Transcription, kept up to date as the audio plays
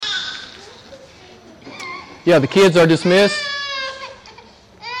Yeah, the kids are dismissed.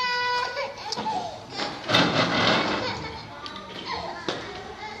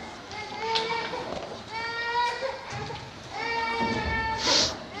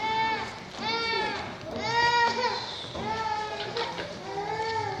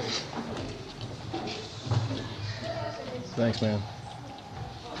 Thanks, man.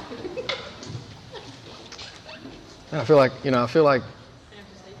 I feel like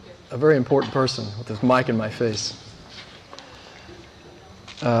a very important person with this mic in my face.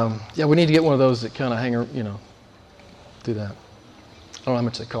 Yeah, we need to get one of those that kind of hang, do that. I don't know how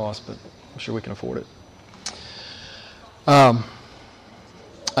much they cost, but I'm sure we can afford it. I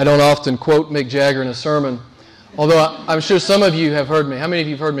don't often quote Mick Jagger in a sermon, although I'm sure some of you have heard me. How many of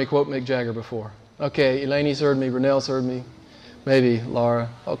you have heard me quote Mick Jagger before? Okay, Elaine's heard me, Renell's heard me, maybe Laura.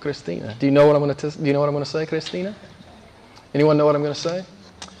 Oh, Christina. Do you know what I'm going to say, Christina? Anyone know what I'm going to say?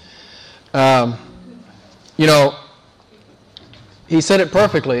 He said it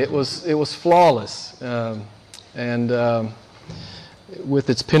perfectly. It was flawless, and with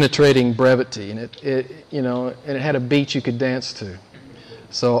its penetrating brevity, and it had a beat you could dance to.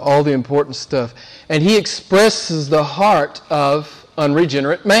 So all the important stuff, and he expresses the heart of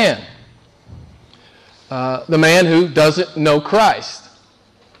unregenerate man, the man who doesn't know Christ,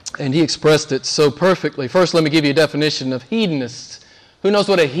 and he expressed it so perfectly. First, let me give you a definition of hedonist. Who knows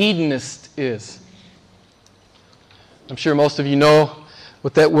what a hedonist is? I'm sure most of you know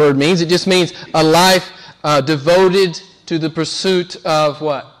what that word means. It just means a life devoted to the pursuit of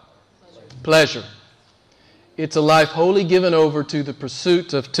what? Pleasure. It's a life wholly given over to the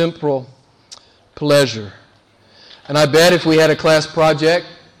pursuit of temporal pleasure. And I bet if we had a class project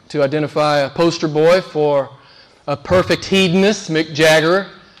to identify a poster boy for a perfect hedonist, Mick Jagger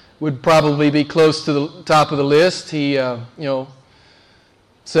would probably be close to the top of the list. He,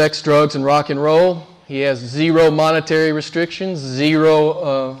 sex, drugs, and rock and roll. He has zero monetary restrictions,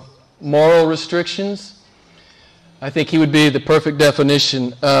 zero moral restrictions. I think he would be the perfect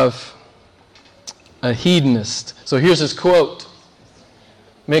definition of a hedonist. So here's his quote.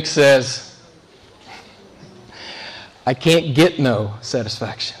 Mick says, "I can't get no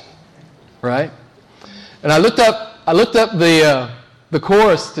satisfaction." Right? And I looked up the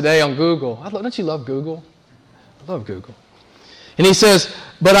chorus today on Google. Don't you love Google? I love Google. And he says,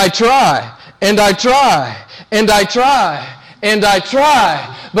 "But I try, and I try, and I try, and I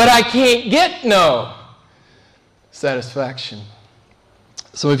try, but I can't get no satisfaction."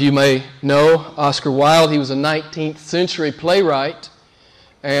 Some of you may know Oscar Wilde. He was a 19th century playwright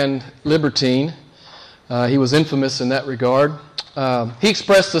and libertine. He was infamous in that regard. He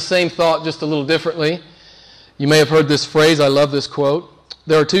expressed the same thought just a little differently. You may have heard this phrase. I love this quote.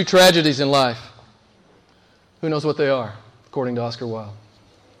 "There are two tragedies in life." Who knows what they are, according to Oscar Wilde?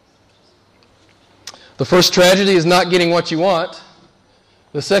 The first tragedy is not getting what you want.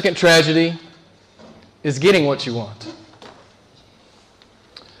 The second tragedy is getting what you want.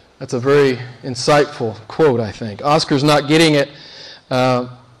 That's a very insightful quote, I think. Oscar's not getting it.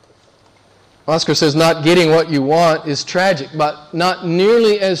 Oscar says not getting what you want is tragic, but not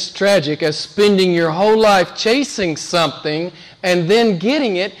nearly as tragic as spending your whole life chasing something and then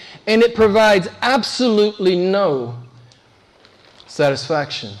getting it, and it provides absolutely no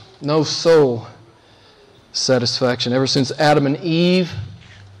satisfaction, no soul satisfaction. Ever since Adam and Eve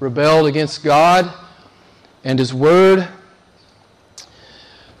rebelled against God and His Word,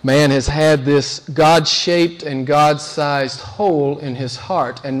 man has had this God-shaped and God-sized hole in his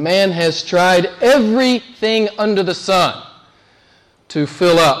heart, and man has tried everything under the sun to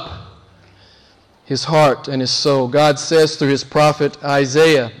fill up his heart and his soul. God says through His prophet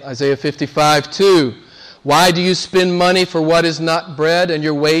Isaiah 55:2, "Why do you spend money for what is not bread, and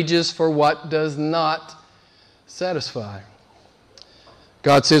your wages for what does not satisfy?"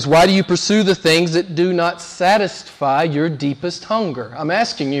 God says, "Why do you pursue the things that do not satisfy your deepest hunger?" I'm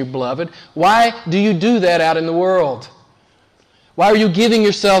asking you, beloved, why do you do that out in the world? Why are you giving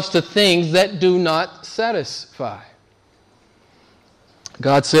yourselves to things that do not satisfy?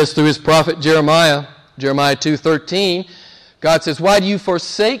 God says through His prophet Jeremiah 2:13, God says, "Why do you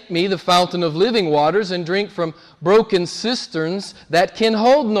forsake me, the fountain of living waters, and drink from broken cisterns that can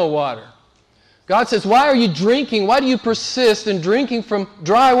hold no water?" God says, why are you drinking? Why do you persist in drinking from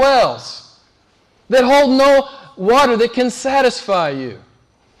dry wells that hold no water that can satisfy you?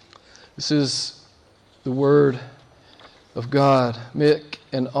 This is the Word of God. Mick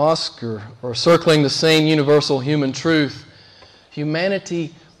and Oscar are circling the same universal human truth.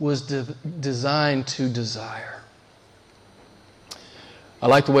 Humanity was designed to desire. I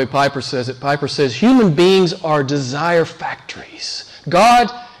like the way Piper says it. Piper says, human beings are desire factories.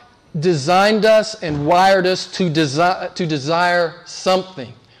 God designed us and wired us to desire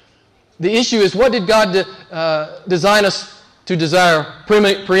something. The issue is, what did God design us to desire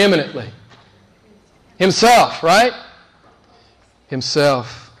preeminently? Himself, right?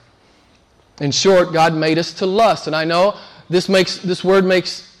 Himself. In short, God made us to lust. And I know this word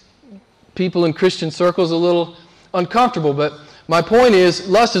makes people in Christian circles a little uncomfortable, but my point is,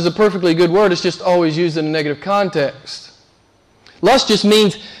 lust is a perfectly good word. It's just always used in a negative context. Lust just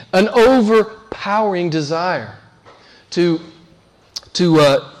means an overpowering desire to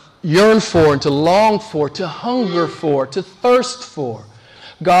yearn for and to long for, to hunger for, to thirst for.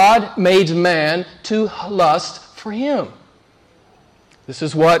 God made man to lust for Him. This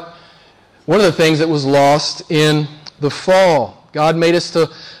is one of the things that was lost in the fall. God made us to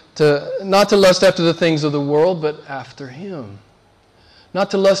not to lust after the things of the world, but after Him. Not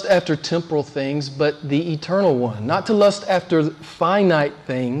to lust after temporal things, but the eternal one. Not to lust after finite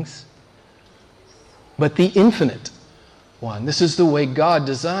things, but the infinite one. This is the way God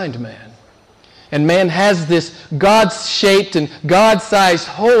designed man. And man has this God-shaped and God-sized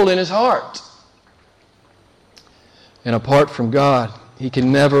hole in his heart. And apart from God, he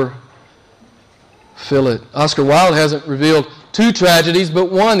can never fill it. Oscar Wilde hasn't revealed two tragedies,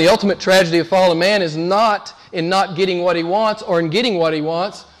 but one. The ultimate tragedy of fallen man is not in not getting what he wants or in getting what he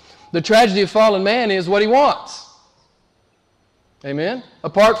wants. The tragedy of fallen man is what he wants. Amen?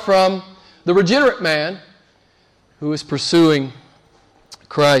 Apart from the regenerate man who is pursuing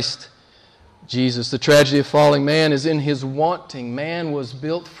Christ Jesus. The tragedy of falling man is in his wanting. Man was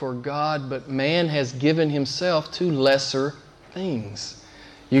built for God, but man has given himself to lesser things.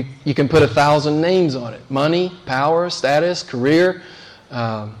 You can put 1,000 names on it. Money, power, status, career,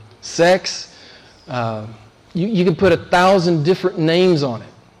 sex. You can put 1,000 different names on it.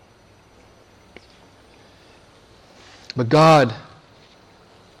 But God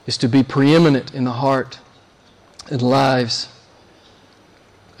is to be preeminent in the heart and lives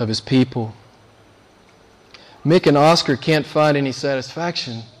of His people. Mick and Oscar can't find any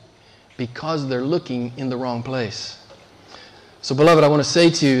satisfaction because they're looking in the wrong place. So, beloved, I want to say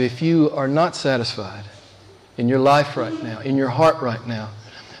to you, if you are not satisfied in your life right now, in your heart right now,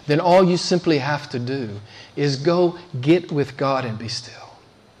 then all you simply have to do is go get with God and be still.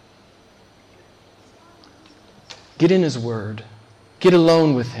 Get in His Word. Get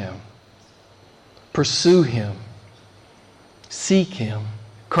alone with Him. Pursue Him. Seek Him.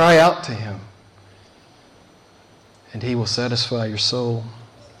 Cry out to Him. And He will satisfy your soul.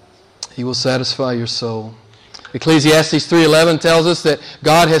 He will satisfy your soul. Ecclesiastes 3:11 tells us that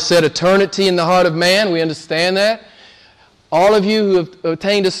God has set eternity in the heart of man. We understand that. All of you who have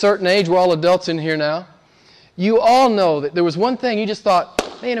attained a certain age, we're all adults in here now, you all know that there was one thing you just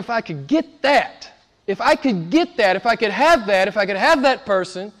thought, man, if I could get that, if I could get that, if I could have that, if I could have that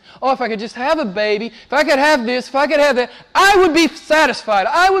person, or if I could just have a baby, if I could have this, if I could have that, I would be satisfied.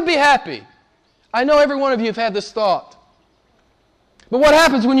 I would be happy. I know every one of you have had this thought. But what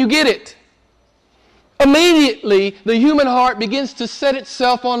happens when you get it? Immediately, the human heart begins to set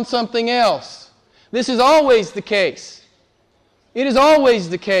itself on something else. This is always the case. It is always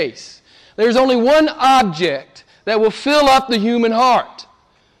the case. There's only one object that will fill up the human heart.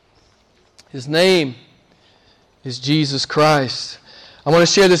 His name is Jesus Christ. I want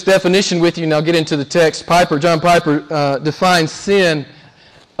to share this definition with you, and I'll get into the text. John Piper defines sin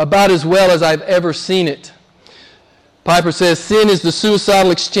about as well as I've ever seen it. Piper says, sin is the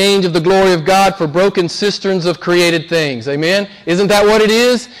suicidal exchange of the glory of God for broken cisterns of created things. Amen? Isn't that what it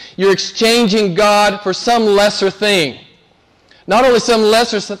is? You're exchanging God for some lesser thing. Not only some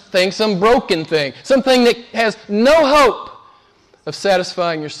lesser thing, some broken thing. Something that has no hope of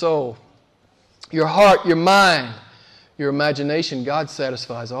satisfying your soul. Your heart, your mind, your imagination. God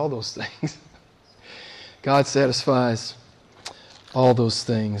satisfies all those things. God satisfies all those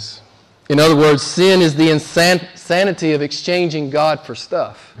things. In other words, sin is the insanity of exchanging God for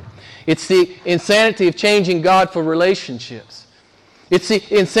stuff. It's the insanity of changing God for relationships. It's the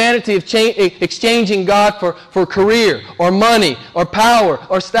insanity of exchanging God for career, or money, or power,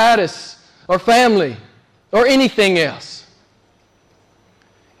 or status, or family, or anything else.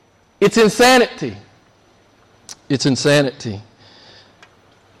 It's insanity. It's insanity.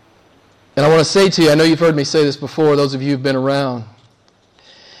 And I want to say to you, I know you've heard me say this before, those of you who've been around,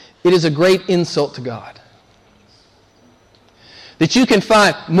 it is a great insult to God that you can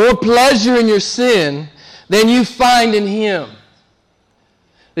find more pleasure in your sin than you find in Him.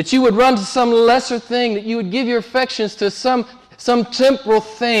 That you would run to some lesser thing, that you would give your affections to some temporal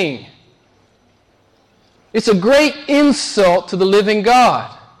thing. It's a great insult to the living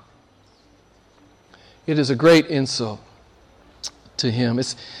God. It is a great insult to him.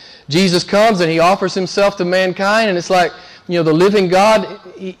 Jesus comes and he offers himself to mankind, and it's like, the living God,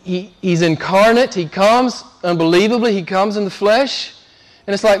 he's incarnate. He comes unbelievably. He comes in the flesh.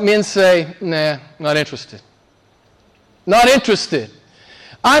 And it's like men say, nah, not interested. Not interested.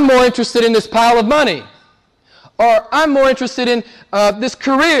 I'm more interested in this pile of money. Or I'm more interested in this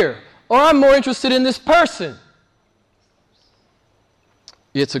career. Or I'm more interested in this person.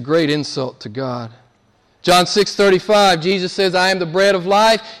 It's a great insult to God. John 6:35, Jesus says, I am the bread of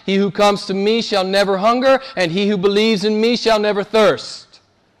life. He who comes to me shall never hunger, and he who believes in me shall never thirst.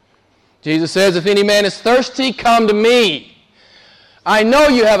 Jesus says, if any man is thirsty, come to me. I know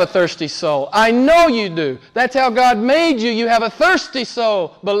you have a thirsty soul. I know you do. That's how God made you. You have a thirsty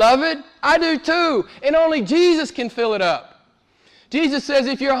soul, beloved. I do too. And only Jesus can fill it up. Jesus says,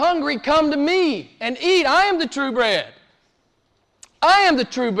 if you're hungry, come to me and eat. I am the true bread. I am the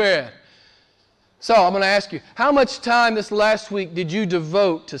true bread. So I'm going to ask you, how much time this last week did you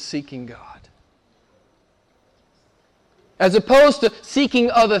devote to seeking God? As opposed to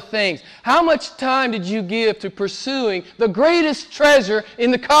seeking other things. How much time did you give to pursuing the greatest treasure in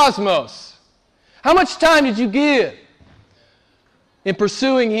the cosmos? How much time did you give? In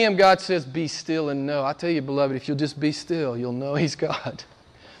pursuing Him, God says, be still and know. I tell you, beloved, if you'll just be still, you'll know He's God.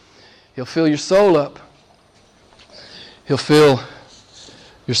 He'll fill your soul up. He'll fill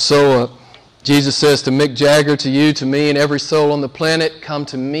your soul up. Jesus says to Mick Jagger, to you, to me, and every soul on the planet, come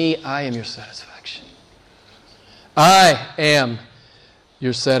to me, I am your satisfaction. I am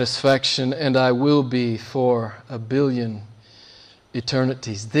your satisfaction, and I will be for 1 billion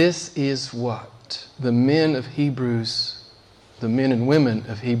eternities. This is what the men of Hebrews, the men and women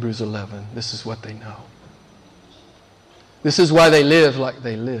of Hebrews 11, this is what they know. This is why they live like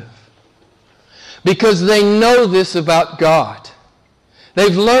they live. Because they know this about God.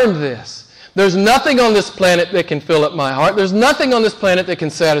 They've learned this. There's nothing on this planet that can fill up my heart. There's nothing on this planet that can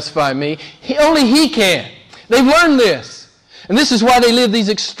satisfy me. Only He can. They've learned this. And this is why they live these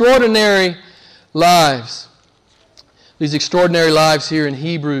extraordinary lives. These extraordinary lives here in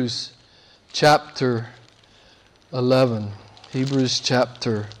Hebrews chapter 11. Hebrews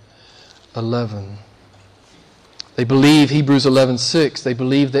chapter 11. They believe, Hebrews 11:6, they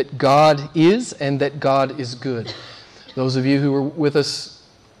believe that God is and that God is good. Those of you who were with us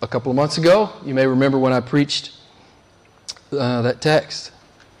a couple of months ago, you may remember when I preached that text.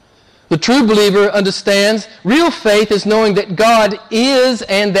 The true believer understands real faith is knowing that God is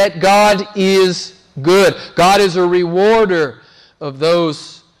and that God is good. God is a rewarder of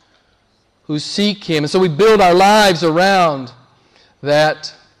those who seek Him. And so we build our lives around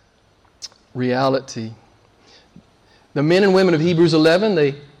that reality. The men and women of Hebrews 11,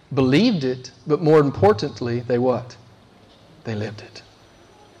 they believed it, but more importantly, they what? They lived it.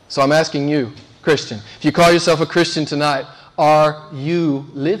 So I'm asking you, Christian, if you call yourself a Christian tonight, are you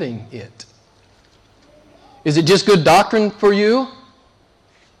living it? Is it just good doctrine for you?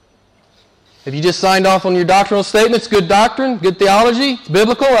 Have you just signed off on your doctrinal statements? Good doctrine, good theology, it's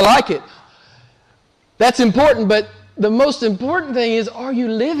biblical, I like it. That's important, but the most important thing is, are you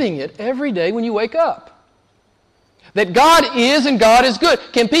living it every day when you wake up? That God is and God is good.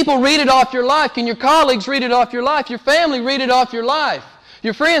 Can people read it off your life? Can your colleagues read it off your life? Your family read it off your life?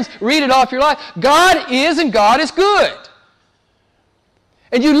 Your friends read it off your life? God is and God is good.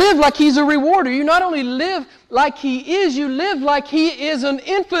 And you live like He's a rewarder. You not only live like He is, you live like He is an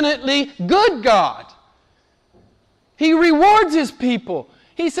infinitely good God. He rewards His people.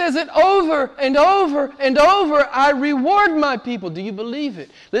 He says it over and over and over, I reward my people. Do you believe it?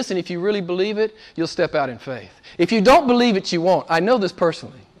 Listen, if you really believe it, you'll step out in faith. If you don't believe it, you won't. I know this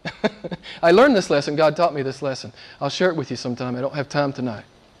personally. I learned this lesson. God taught me this lesson. I'll share it with you sometime. I don't have time tonight.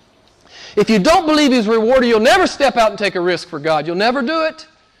 If you don't believe He's a rewarder, you'll never step out and take a risk for God. You'll never do it.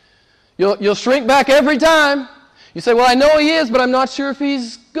 You'll shrink back every time. You say, well, I know He is, but I'm not sure if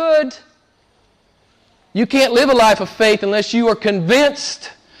He's good. You can't live a life of faith unless you are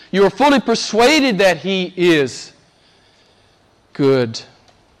convinced, you are fully persuaded that He is good.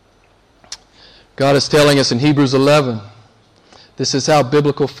 God is telling us in Hebrews 11, this is how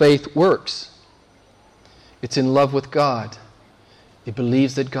biblical faith works. It's in love with God. It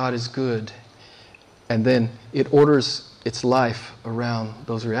believes that God is good. And then it orders its life around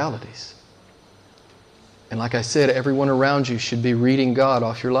those realities. And like I said, everyone around you should be reading God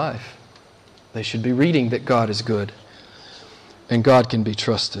off your life. They should be reading that God is good and God can be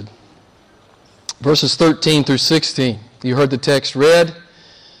trusted. Verses 13 through 16. You heard the text read.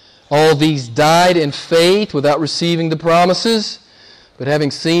 All these died in faith without receiving the promises, but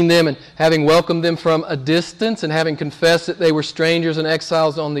having seen them and having welcomed them from a distance and having confessed that they were strangers and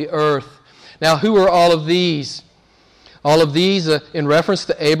exiles on the earth. Now, who are all of these? All of these in reference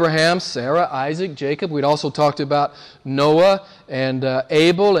to Abraham, Sarah, Isaac, Jacob. We'd also talked about Noah and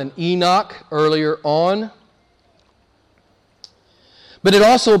Abel and Enoch earlier on. But it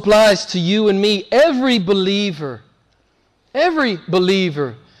also applies to you and me. Every believer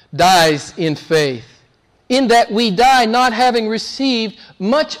dies in faith, in that we die not having received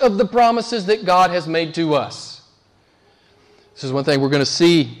much of the promises that God has made to us. This is one thing we're going to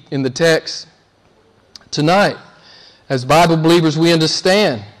see in the text tonight. As Bible believers, we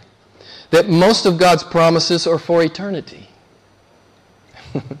understand that most of God's promises are for eternity.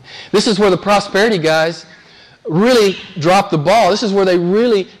 This is where the prosperity guys really drop the ball. This is where they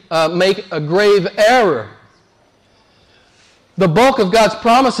really make a grave error. The bulk of God's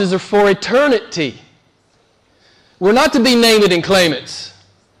promises are for eternity. We're not to be name it and claim it.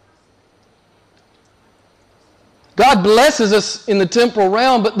 God blesses us in the temporal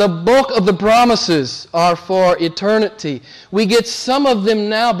realm, but the bulk of the promises are for eternity. We get some of them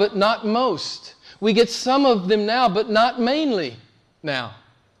now, but not most. We get some of them now, but not mainly now.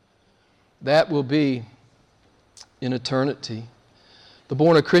 That will be in eternity. The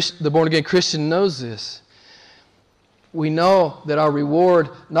born-again Christian knows this. We know that our reward,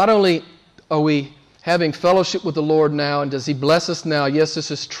 not only are we having fellowship with the Lord now, and does He bless us now? Yes, this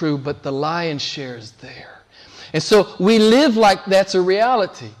is true, but the lion's share is there. And so we live like that's a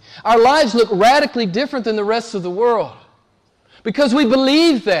reality. Our lives look radically different than the rest of the world because we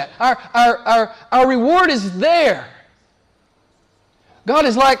believe that. Our reward is there. God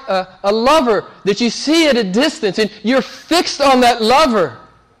is like a lover that you see at a distance, and you're fixed on that lover.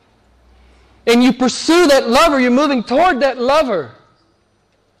 And you pursue that lover. You're moving toward that lover,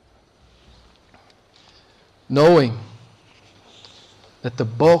 knowing that the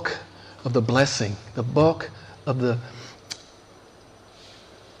bulk of the blessing, the bulk of the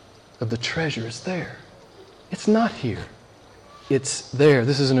treasure is there. It's not here. It's there.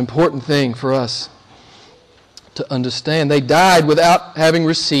 This is an important thing for us to understand. They died without having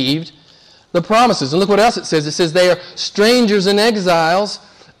received the promises. And look what else it says. It says they are strangers and exiles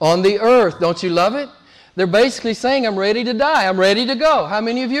on the earth. Don't you love it? They're basically saying, I'm ready to die. I'm ready to go. How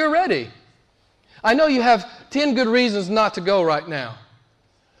many of you are ready? I know you have 10 good reasons not to go right now.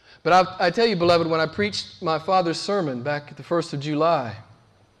 But I tell you, beloved, when I preached my father's sermon back at the 1st of July,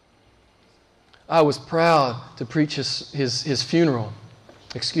 I was proud to preach his funeral.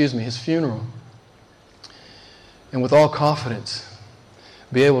 His funeral. And with all confidence,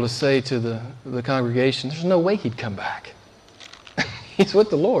 be able to say to the congregation, there's no way he'd come back. He's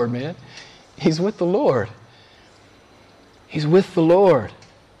with the Lord, man. He's with the Lord. He's with the Lord.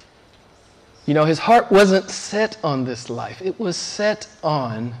 You know, his heart wasn't set on this life. It was set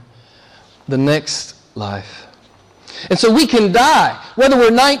on the next life. And so we can die. Whether we're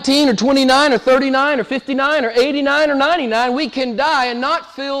 19 or 29 or 39 or 59 or 89 or 99, we can die and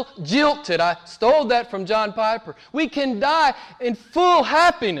not feel jilted. I stole that from John Piper. We can die in full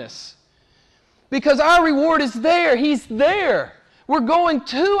happiness because our reward is there. He's there. We're going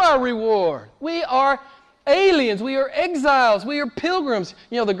to our reward. We are aliens. We are exiles. We are pilgrims.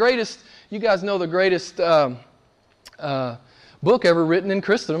 You know, you guys know the greatest book ever written in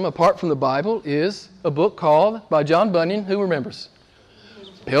Christendom, apart from the Bible, is a book called, by John Bunyan, who remembers?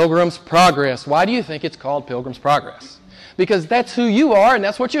 Pilgrim's Progress. Why do you think it's called Pilgrim's Progress? Because that's who you are and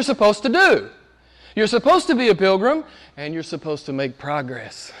that's what you're supposed to do. You're supposed to be a pilgrim and you're supposed to make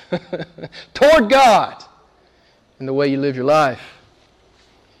progress toward God in the way you live your life,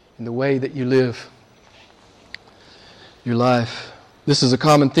 in the way that you live your life. This is a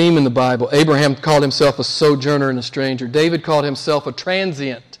common theme in the Bible. Abraham called himself a sojourner and a stranger. David called himself a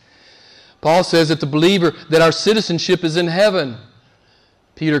transient. Paul says that our citizenship is in heaven.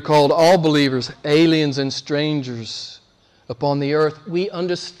 Peter called all believers aliens and strangers upon the earth. We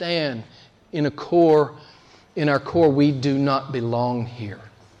understand in our core, we do not belong here.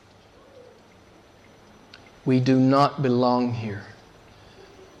 We do not belong here.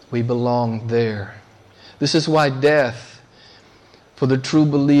 We belong there. This is why death, for the true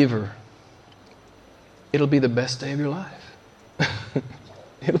believer, it'll be the best day of your life.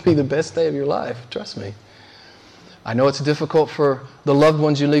 It'll be the best day of your life, trust me. I know it's difficult for the loved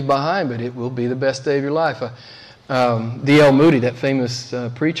ones you leave behind, but it will be the best day of your life. D.L. Moody, that famous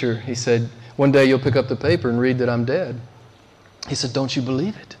preacher, he said, one day you'll pick up the paper and read that I'm dead. He said, don't you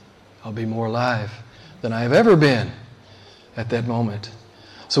believe it? I'll be more alive than I have ever been at that moment.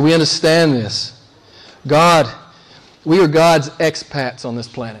 So we understand this. We are God's expats on this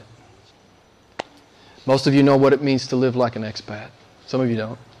planet. Most of you know what it means to live like an expat. Some of you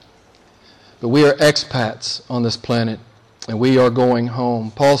don't. But we are expats on this planet, and we are going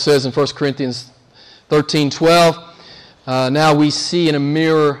home. Paul says in 1 Corinthians 13:12, Now we see in a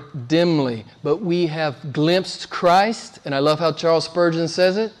mirror dimly, but we have glimpsed Christ, and I love how Charles Spurgeon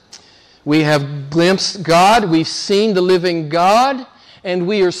says it. We have glimpsed God, we've seen the living God, and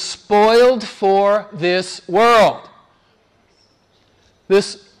we are spoiled for this world.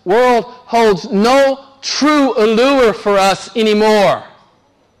 This world holds no true allure for us anymore.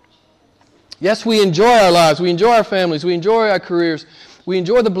 Yes, we enjoy our lives, we enjoy our families, we enjoy our careers, we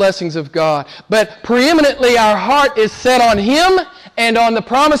enjoy the blessings of God, but preeminently our heart is set on Him and on the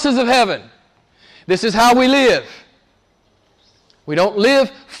promises of heaven. This is how we live. We don't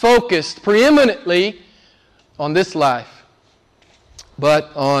live focused preeminently on this life,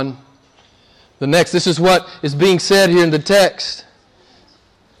 but on the next. This is what is being said here in the text.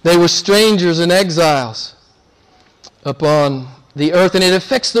 They were strangers and exiles upon the earth, and it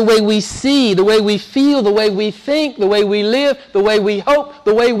affects the way we see, the way we feel, the way we think, the way we live, the way we hope,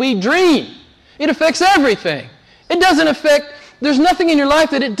 the way we dream. It affects everything. It doesn't affect, there's nothing in your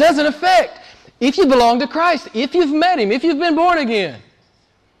life that it doesn't affect. If you belong to Christ, if you've met Him, if you've been born again,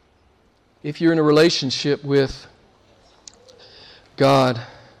 if you're in a relationship with God.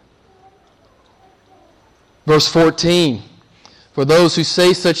 Verse 14, for those who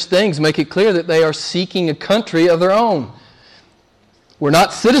say such things, make it clear that they are seeking a country of their own. We're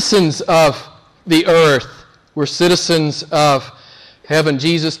not citizens of the earth. We're citizens of heaven.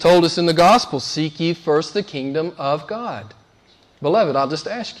 Jesus told us in the gospel, seek ye first the kingdom of God. Beloved, I'll just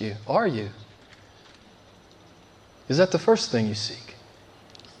ask you, are you? Is that the first thing you seek?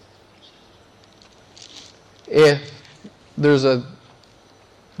 If there's a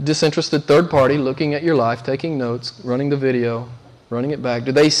disinterested third party looking at your life, taking notes, running the video, running it back,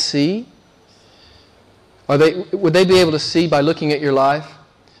 do they see? Would they be able to see by looking at your life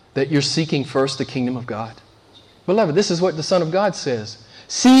that you're seeking first the kingdom of God? Beloved, this is what the Son of God says.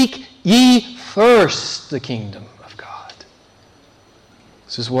 Seek ye first the kingdom of God.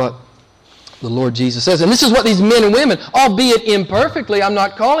 This is what the Lord Jesus says. And this is what these men and women, albeit imperfectly, I'm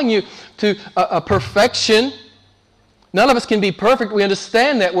not calling you to a perfection. None of us can be perfect. We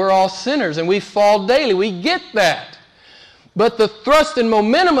understand that we're all sinners and we fall daily. We get that. But the thrust and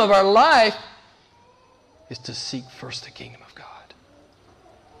momentum of our life is to seek first the kingdom of God.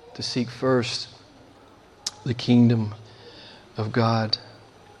 To seek first the kingdom of God.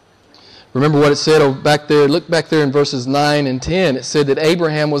 Remember what it said back there. Look back there in verses 9 and 10. It said that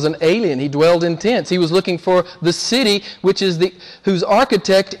Abraham was an alien. He dwelled in tents. He was looking for the city whose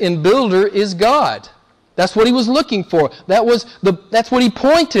architect and builder is God. That's what he was looking for. That's what he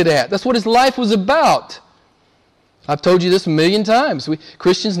pointed at. That's what his life was about. I've told you this a million times.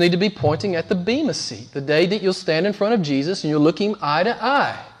 Christians need to be pointing at the Bema seat. The day that you'll stand in front of Jesus and you'll look Him eye to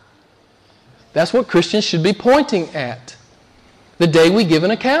eye. That's what Christians should be pointing at. The day we give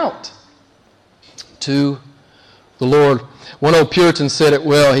an account to the Lord. One old Puritan said it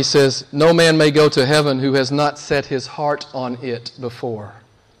well. He says, no man may go to heaven who has not set his heart on it before.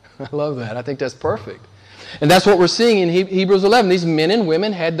 I love that. I think that's perfect. And that's what we're seeing in Hebrews 11. These men and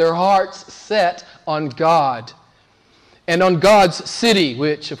women had their hearts set on God. And on God's city,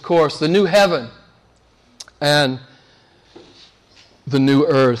 which, of course, the new heaven and the new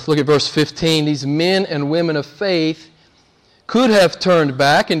earth. Look at verse 15. These men and women of faith could have turned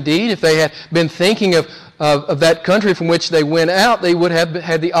back. Indeed, if they had been thinking of that country from which they went out, they would have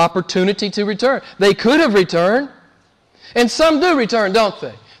had the opportunity to return. They could have returned. And some do return, don't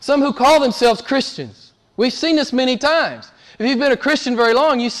they? Some who call themselves Christians. We've seen this many times. If you've been a Christian very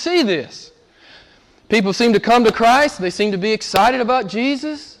long, you see this. People seem to come to Christ. They seem to be excited about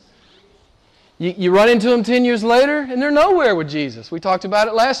Jesus. You run into them 10 years later, and they're nowhere with Jesus. We talked about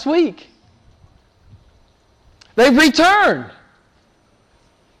it last week. They've returned.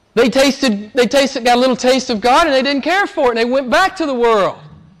 They got a little taste of God, and they didn't care for it, and they went back to the world.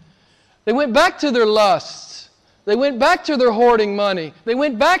 They went back to their lusts. They went back to their hoarding money. They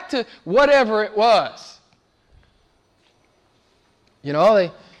went back to whatever it was. You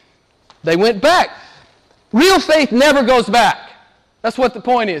know, they went back. Real faith never goes back. That's what the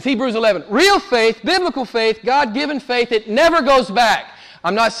point is. Hebrews 11. Real faith, biblical faith, God-given faith, it never goes back.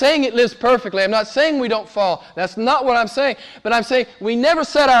 I'm not saying it lives perfectly. I'm not saying we don't fall. That's not what I'm saying. But I'm saying we never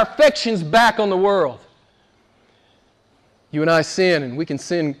set our affections back on the world. You and I sin, and we can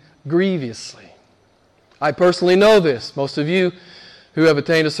sin grievously. I personally know this. Most of you who have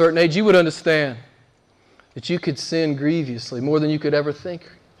attained a certain age, you would understand that you could sin grievously, more than you could ever think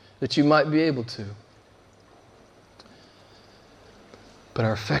that you might be able to. But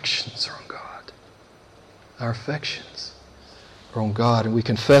our affections are on God. Our affections are on God. And we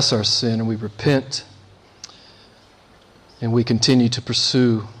confess our sin and we repent. And we continue to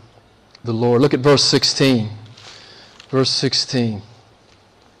pursue the Lord. Look at verse 16. Verse 16.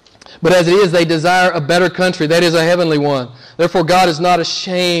 But as it is, they desire a better country, that is, a heavenly one. Therefore God is not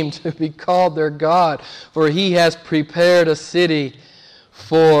ashamed to be called their God, for He has prepared a city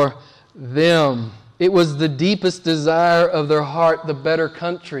for them. It was the deepest desire of their heart, the better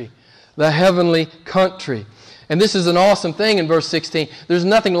country, the heavenly country. And this is an awesome thing in verse 16. There's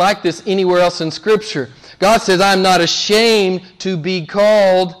nothing like this anywhere else in Scripture. God says, I'm not ashamed to be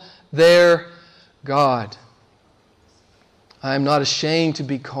called their God. I am not ashamed to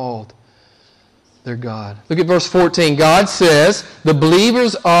be called their God. Look at verse 14. God says the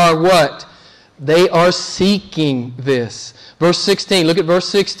believers are what? They are seeking this. Verse 16. Look at verse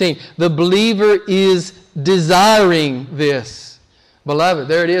 16. The believer is desiring this. Beloved,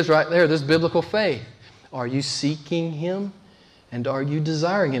 there it is right there. This biblical faith. Are you seeking Him? And are you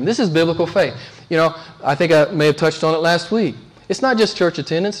desiring Him? This is biblical faith. You know, I think I may have touched on it last week. It's not just church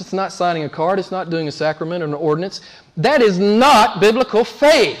attendance. It's not signing a card. It's not doing a sacrament or an ordinance. That is not biblical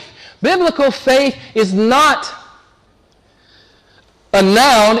faith. Biblical faith is not a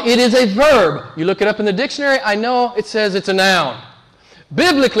noun. It is a verb. You look it up in the dictionary, I know it says it's a noun.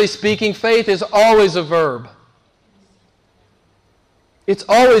 Biblically speaking, faith is always a verb. It's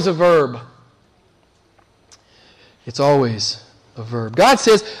always a verb. It's always a verb. God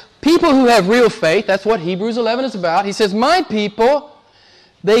says, people who have real faith, that's what Hebrews 11 is about. He says, my people,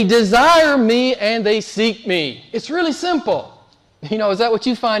 they desire me and they seek me. It's really simple. You know, is that what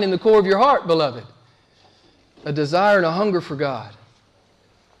you find in the core of your heart, beloved? A desire and a hunger for God.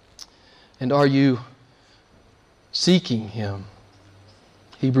 And are you seeking Him?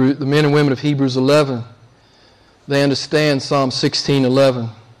 The men and women of Hebrews 11, they understand Psalm 16:11.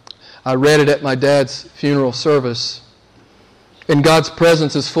 I read it at my dad's funeral service. In God's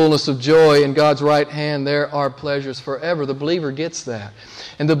presence is fullness of joy. In God's right hand there are pleasures forever. The believer gets that.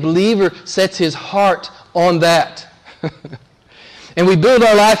 And the believer sets his heart on that. And we build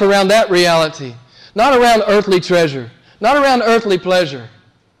our life around that reality. Not around earthly treasure. Not around earthly pleasure.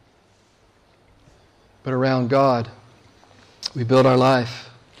 But around God. We build our life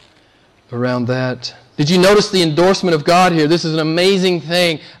around that. Did you notice the endorsement of God here? This is an amazing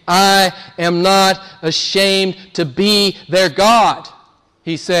thing. I am not ashamed to be their God,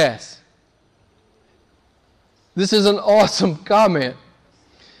 He says. This is an awesome comment.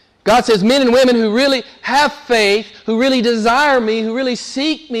 God says men and women who really have faith, who really desire me, who really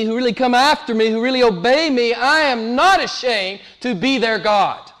seek me, who really come after me, who really obey me, I am not ashamed to be their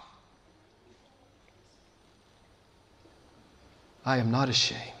God. I am not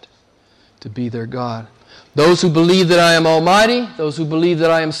ashamed to be their God. Those who believe that I am almighty, those who believe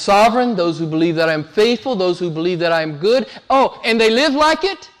that I am sovereign, those who believe that I am faithful, those who believe that I am good, and they live like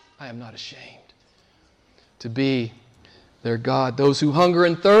it, I am not ashamed to be their God. Those who hunger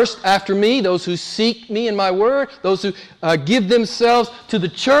and thirst after me, those who seek me in my word, those who give themselves to the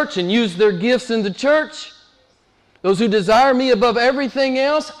church and use their gifts in the church, those who desire me above everything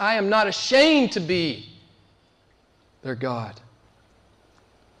else, I am not ashamed to be their God.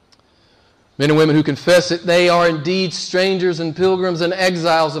 Men and women who confess that they are indeed strangers and pilgrims and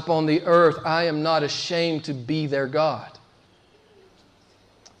exiles upon the earth, I am not ashamed to be their God.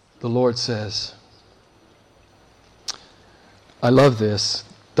 The Lord says, I love this.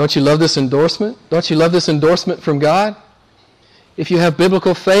 Don't you love this endorsement? Don't you love this endorsement from God? If you have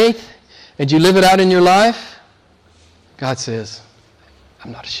biblical faith and you live it out in your life, God says,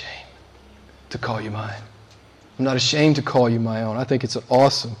 I'm not ashamed to call you mine. I'm not ashamed to call you my own. I think it's an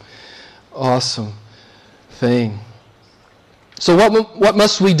awesome thing. So what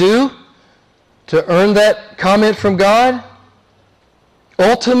must we do to earn that comment from God?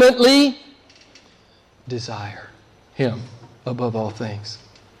 Ultimately, desire Him above all things.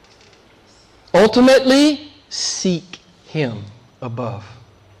 Ultimately, seek Him above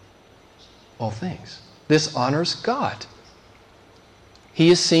all things. This honors God. He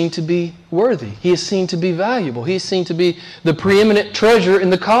is seen to be worthy. He is seen to be valuable. He is seen to be the preeminent treasure in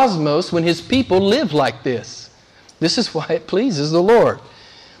the cosmos when His people live like this. This is why it pleases the Lord,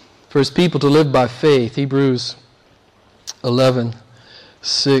 for His people to live by faith. Hebrews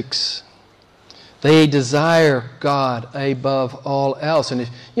 11:6. They desire God above all else. And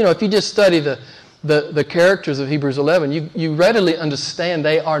if you just study the characters of Hebrews 11, you readily understand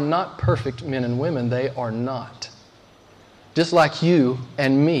they are not perfect men and women. They are not. Just like you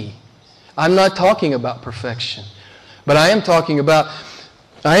and me. I'm not talking about perfection. But I am talking about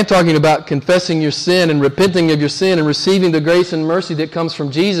confessing your sin and repenting of your sin and receiving the grace and mercy that comes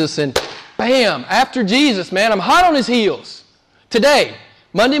from Jesus. And bam, after Jesus, man, I'm hot on His heels. Today,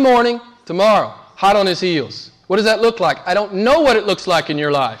 Monday morning, tomorrow, hot on His heels. What does that look like? I don't know what it looks like in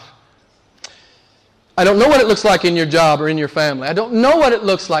your life. I don't know what it looks like in your job or in your family. I don't know what it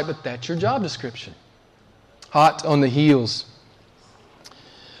looks like, but that's your job description. Hot on the heels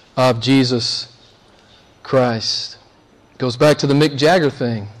of Jesus Christ. Goes back to the Mick Jagger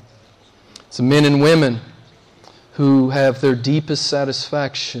thing. It's the men and women who have their deepest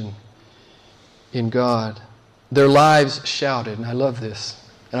satisfaction in God. Their lives shouted, and I love this.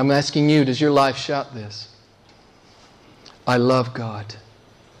 And I'm asking you, does your life shout this? I love God.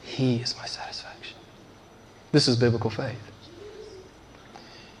 He is my satisfaction. This is biblical faith.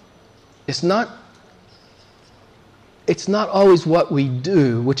 It's not always what we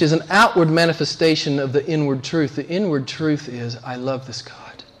do, which is an outward manifestation of the inward truth. The inward truth is, I love this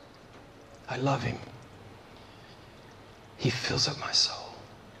God. I love Him. He fills up my soul.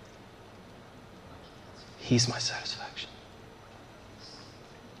 He's my satisfaction.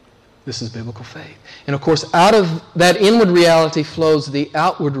 This is biblical faith. And of course, out of that inward reality flows the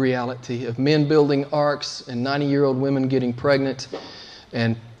outward reality of men building arks and 90-year-old women getting pregnant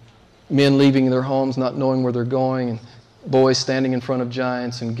and men leaving their homes not knowing where they're going and boys standing in front of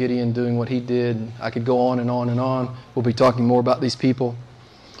giants and Gideon doing what he did. And I could go on and on and on. We'll be talking more about these people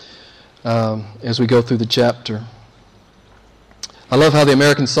as we go through the chapter. I love how the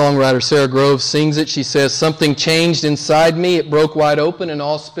American songwriter Sarah Groves sings it. She says, something changed inside me, it broke wide open and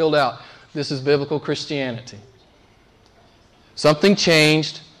all spilled out. This is biblical Christianity. Something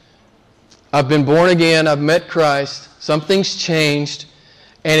changed. I've been born again. I've met Christ. Something's changed.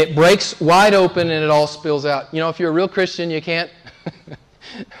 And it breaks wide open and it all spills out. You know, if you're a real Christian, you can't,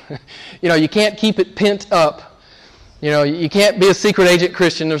 you can't keep it pent up. You know, you can't be a secret agent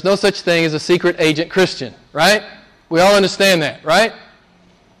Christian. There's no such thing as a secret agent Christian, right? We all understand that, right?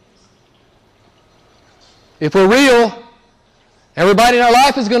 If we're real, everybody in our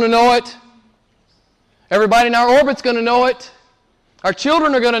life is going to know it. Everybody in our orbit's going to know it. Our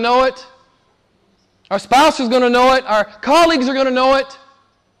children are going to know it. Our spouse is going to know it. Our colleagues are going to know it.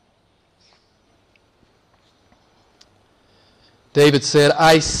 David said,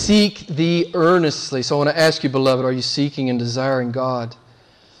 I seek thee earnestly. So I want to ask you, beloved, are you seeking and desiring God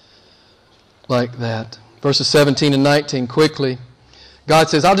like that? Verses 17 and 19, quickly. God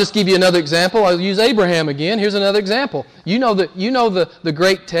says, I'll just give you another example. I'll use Abraham again. Here's another example. You know the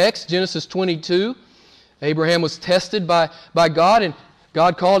great text, Genesis 22. Abraham was tested by God, and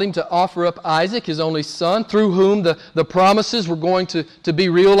God called him to offer up Isaac, his only son, through whom the promises were going to be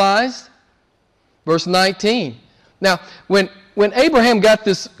realized. Verse 19. Now, when Abraham got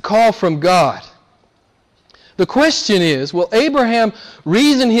this call from God, the question is, will Abraham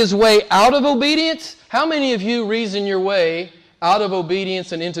reason his way out of obedience? How many of you reason your way out of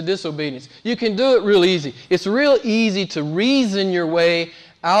obedience and into disobedience? You can do it real easy. It's real easy to reason your way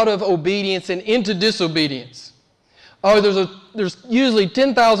out of obedience and into disobedience. Oh, there's usually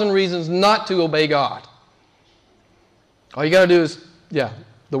 10,000 reasons not to obey God. All you got to do is,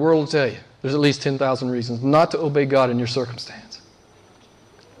 the world will tell you. There's at least 10,000 reasons not to obey God in your circumstance.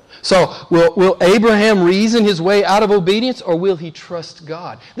 So, will Abraham reason his way out of obedience, or will he trust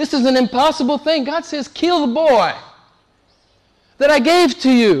God? This is an impossible thing. God says, kill the boy that I gave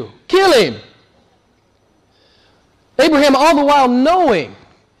to you. Kill him. Abraham, all the while knowing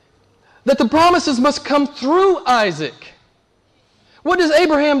that the promises must come through Isaac. What does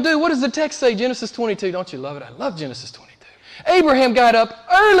Abraham do? What does the text say? Genesis 22. Don't you love it? I love Genesis 22. Abraham got up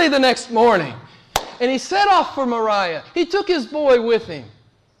early the next morning and he set off for Moriah. He took his boy with him.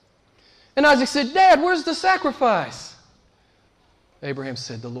 And Isaac said, Dad, where's the sacrifice? Abraham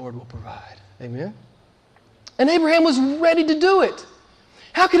said, the Lord will provide. Amen? And Abraham was ready to do it.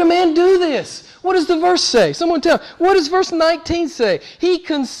 How could a man do this? What does the verse say? Someone tell me. What does verse 19 say? He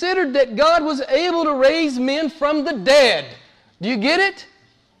considered that God was able to raise men from the dead. Do you get it?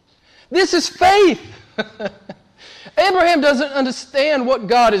 This is faith. Abraham doesn't understand what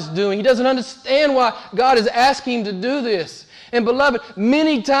God is doing. He doesn't understand why God is asking him to do this. And beloved,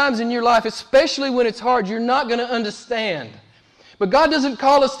 many times in your life, especially when it's hard, you're not going to understand. But God doesn't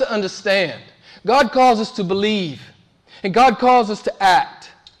call us to understand. God calls us to believe. And God calls us to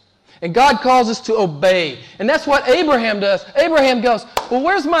act. And God calls us to obey. And that's what Abraham does. Abraham goes, well,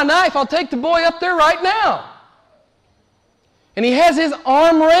 where's my knife? I'll take the boy up there right now. And he has his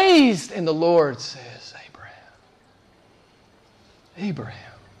arm raised. And the Lord says,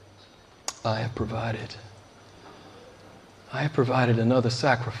 Abraham, I have provided another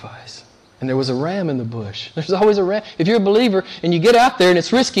sacrifice. And there was a ram in the bush. There's always a ram. If you're a believer and you get out there and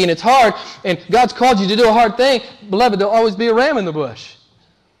it's risky and it's hard and God's called you to do a hard thing, beloved, there'll always be a ram in the bush.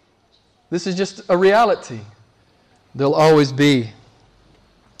 This is just a reality. There'll always be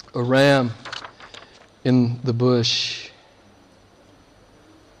a ram in the bush.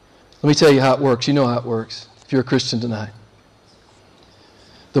 Let me tell you how it works. You know how it works if you're a Christian tonight.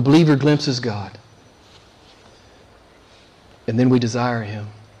 The believer glimpses God. And then we desire Him.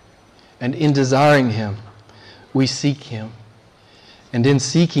 And in desiring Him, we seek Him. And in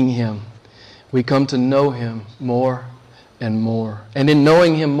seeking Him, we come to know Him more and more. And in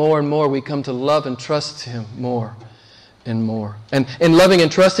knowing Him more and more, we come to love and trust Him more and more. And in loving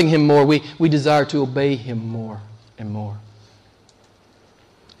and trusting Him more, we desire to obey Him more and more.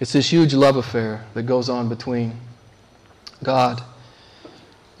 It's this huge love affair that goes on between God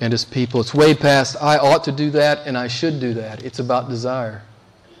and His people. It's way past, I ought to do that and I should do that. It's about desire.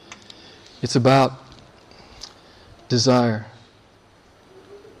 It's about desire.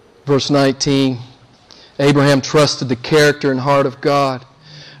 Verse 19, Abraham trusted the character and heart of God.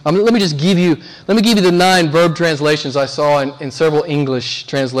 Let me give you the 9 verb translations I saw in several English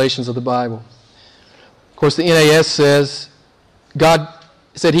translations of the Bible. Of course, the NAS says, God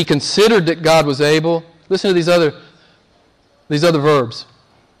said He considered that God was able. Listen to these other verbs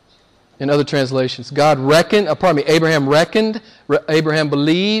in other translations. Abraham reckoned, Abraham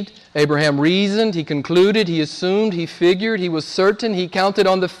believed, Abraham reasoned, he concluded, he assumed, he figured, he was certain, he counted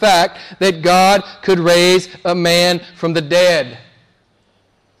on the fact that God could raise a man from the dead.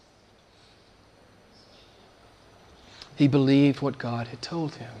 He believed what God had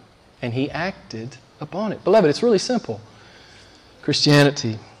told him, and he acted upon it. Beloved, it's really simple.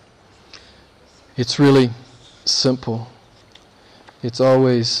 Christianity, it's really simple. It's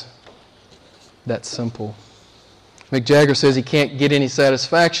always that simple. Mick Jagger says he can't get any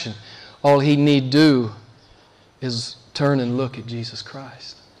satisfaction. All he need do is turn and look at Jesus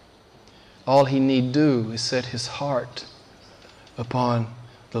Christ. All he need do is set his heart upon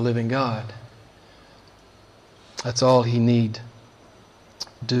the living God. That's all he need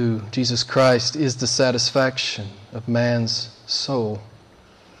do. Jesus Christ is the satisfaction of man's soul.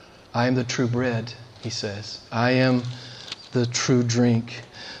 I am the true bread, he says. I am the true drink.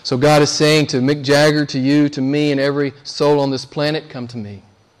 So God is saying to Mick Jagger, to you, to me, and every soul on this planet, come to me.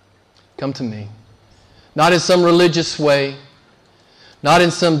 Come to me. Not in some religious way, not in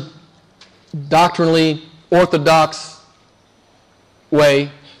some doctrinally orthodox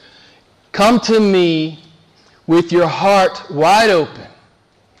way. Come to me with your heart wide open,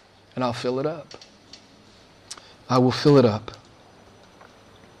 and I'll fill it up. I will fill it up.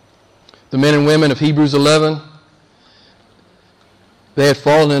 The men and women of Hebrews 11, they had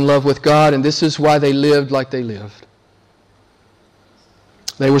fallen in love with God, and this is why they lived like they lived.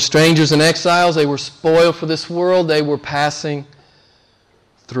 They were strangers and exiles. They were spoiled for this world. They were passing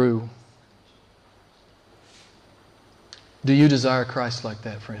through. Do you desire Christ like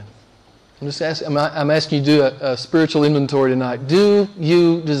that, friend? I'm asking you to do a spiritual inventory tonight. Do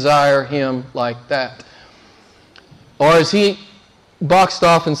you desire Him like that? Or is He boxed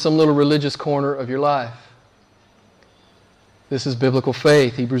off in some little religious corner of your life? This is biblical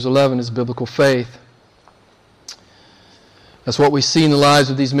faith. Hebrews 11 is biblical faith. That's what we see in the lives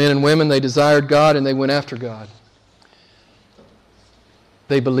of these men and women. They desired God and they went after God.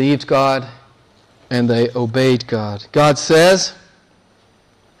 They believed God and they obeyed God. God says,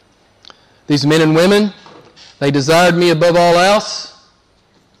 these men and women, they desired me above all else.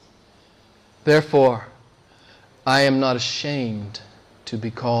 Therefore, I am not ashamed to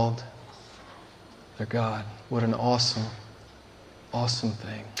be called their God. What an awesome, awesome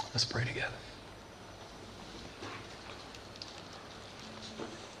thing. Let's pray together.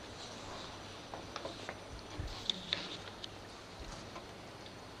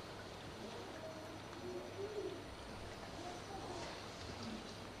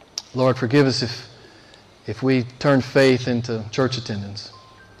 Lord, forgive us if we turn faith into church attendance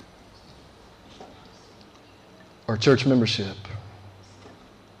or church membership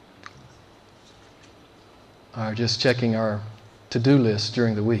or just checking our to-do list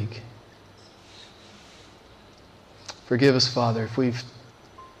during the week. Forgive us, Father, if we've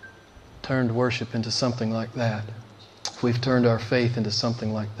turned worship into something like that, if we've turned our faith into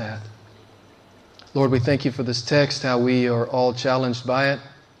something like that. Lord, we thank you for this text, how we are all challenged by it.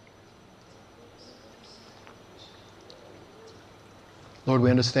 Lord,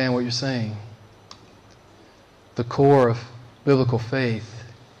 we understand what you're saying. The core of biblical faith,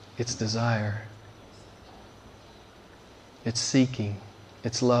 it's desire. It's seeking.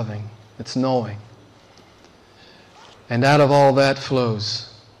 It's loving. It's knowing. And out of all that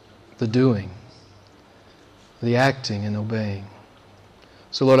flows the doing, the acting and obeying.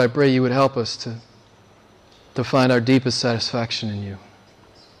 So Lord, I pray you would help us to find our deepest satisfaction in you.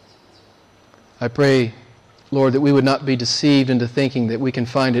 I pray, Lord, that we would not be deceived into thinking that we can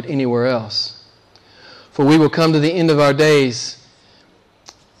find it anywhere else. For we will come to the end of our days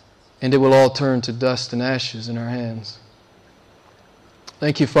and it will all turn to dust and ashes in our hands.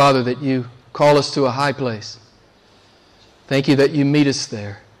 Thank you, Father, that you call us to a high place. Thank you that you meet us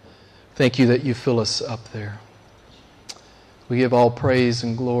there. Thank you that you fill us up there. We give all praise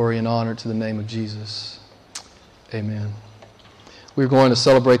and glory and honor to the name of Jesus. Amen. We're going to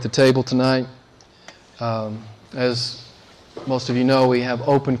celebrate the table tonight. As most of you know, we have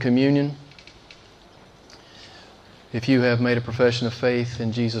open communion. If you have made a profession of faith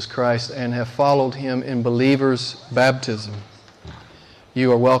in Jesus Christ and have followed Him in believers' baptism,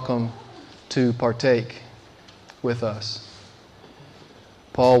 you are welcome to partake with us.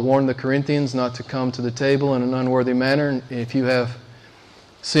 Paul warned the Corinthians not to come to the table in an unworthy manner. And if you have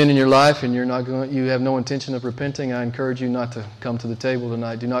sin in your life and you have no intention of repenting, I encourage you not to come to the table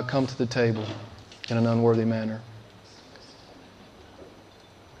tonight. Do not come to the table in an unworthy manner.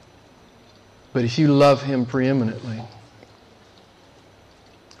 But if you love Him preeminently,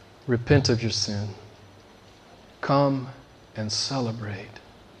 repent of your sin. Come and celebrate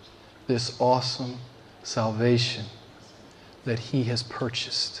this awesome salvation that He has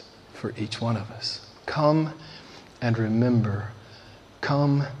purchased for each one of us. Come and remember.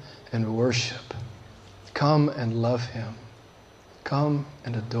 Come and worship. Come and love Him. Come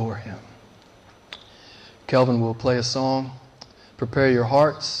and adore Him. Kelvin will play a song. Prepare your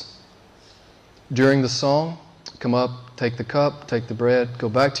hearts. During the song, come up, take the cup, take the bread, go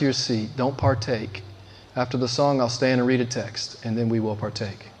back to your seat. Don't partake. After the song, I'll stand and read a text, and then we will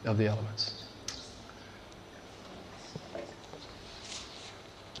partake of the elements.